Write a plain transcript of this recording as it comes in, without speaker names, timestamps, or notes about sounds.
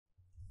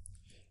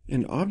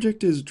An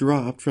object is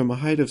dropped from a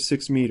height of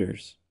 6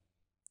 meters.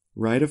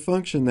 Write a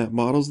function that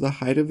models the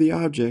height of the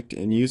object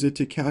and use it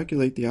to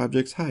calculate the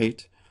object's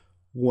height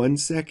 1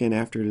 second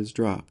after it is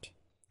dropped.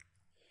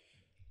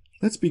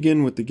 Let's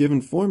begin with the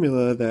given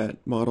formula that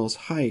models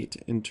height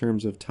in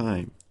terms of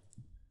time.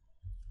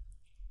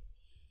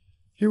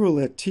 Here we'll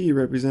let t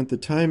represent the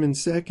time in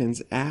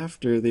seconds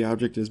after the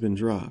object has been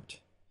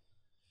dropped.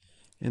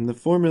 And the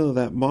formula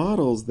that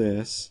models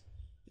this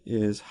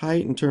is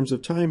height in terms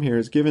of time here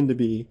is given to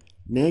be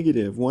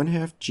negative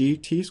 1/2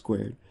 gt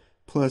squared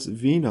plus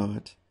v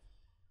naught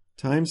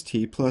times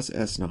t plus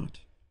s naught.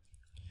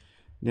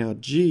 Now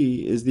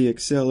g is the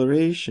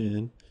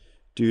acceleration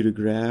due to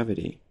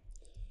gravity.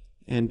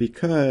 And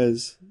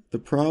because the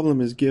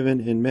problem is given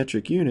in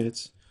metric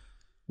units,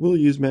 we'll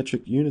use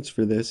metric units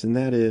for this, and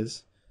that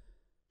is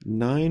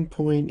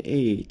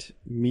 9.8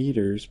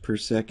 meters per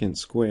second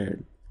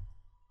squared.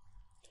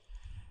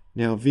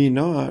 Now v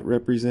naught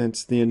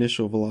represents the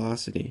initial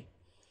velocity.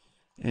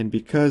 And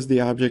because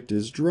the object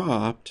is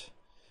dropped,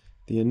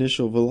 the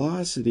initial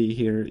velocity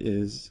here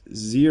is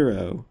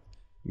 0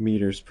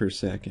 meters per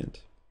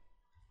second.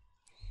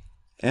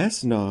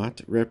 S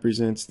naught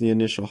represents the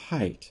initial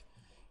height,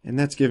 and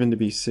that's given to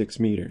be 6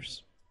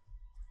 meters.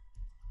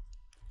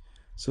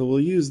 So we'll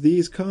use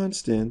these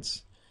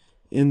constants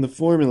in the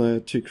formula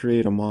to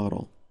create a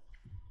model.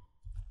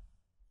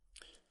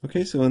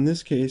 Okay, so in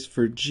this case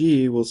for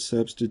g we'll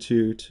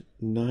substitute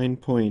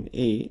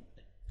 9.8.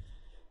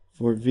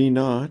 For v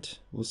naught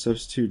we'll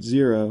substitute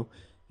 0,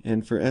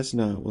 and for s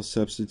naught we'll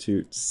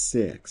substitute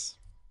 6.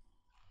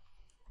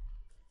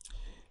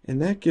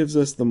 And that gives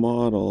us the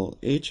model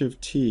h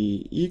of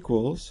t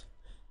equals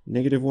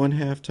negative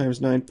 1/2 times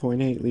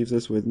 9.8 leaves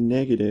us with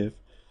negative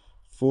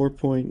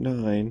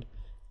 4.9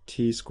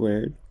 t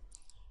squared.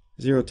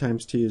 0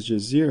 times t is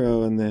just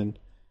 0, and then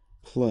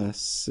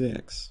plus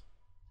 6.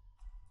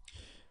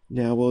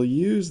 Now we'll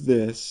use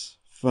this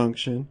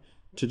function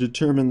to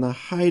determine the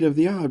height of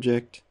the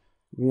object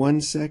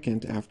 1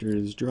 second after it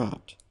is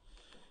dropped.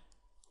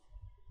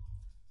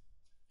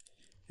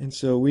 And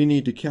so we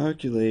need to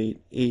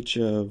calculate h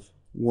of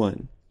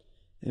 1.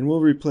 And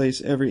we'll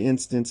replace every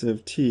instance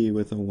of t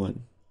with a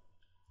 1.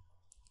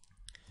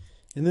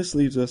 And this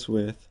leaves us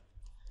with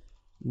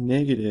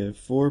negative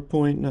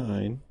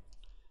 4.9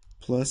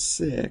 plus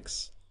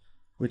 6,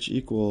 which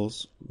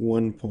equals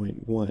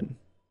 1.1.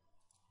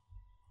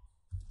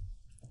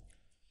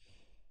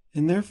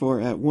 And therefore,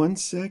 at 1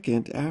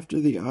 second after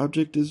the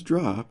object is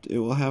dropped, it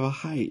will have a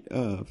height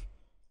of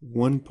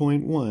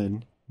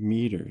 1.1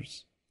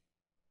 meters.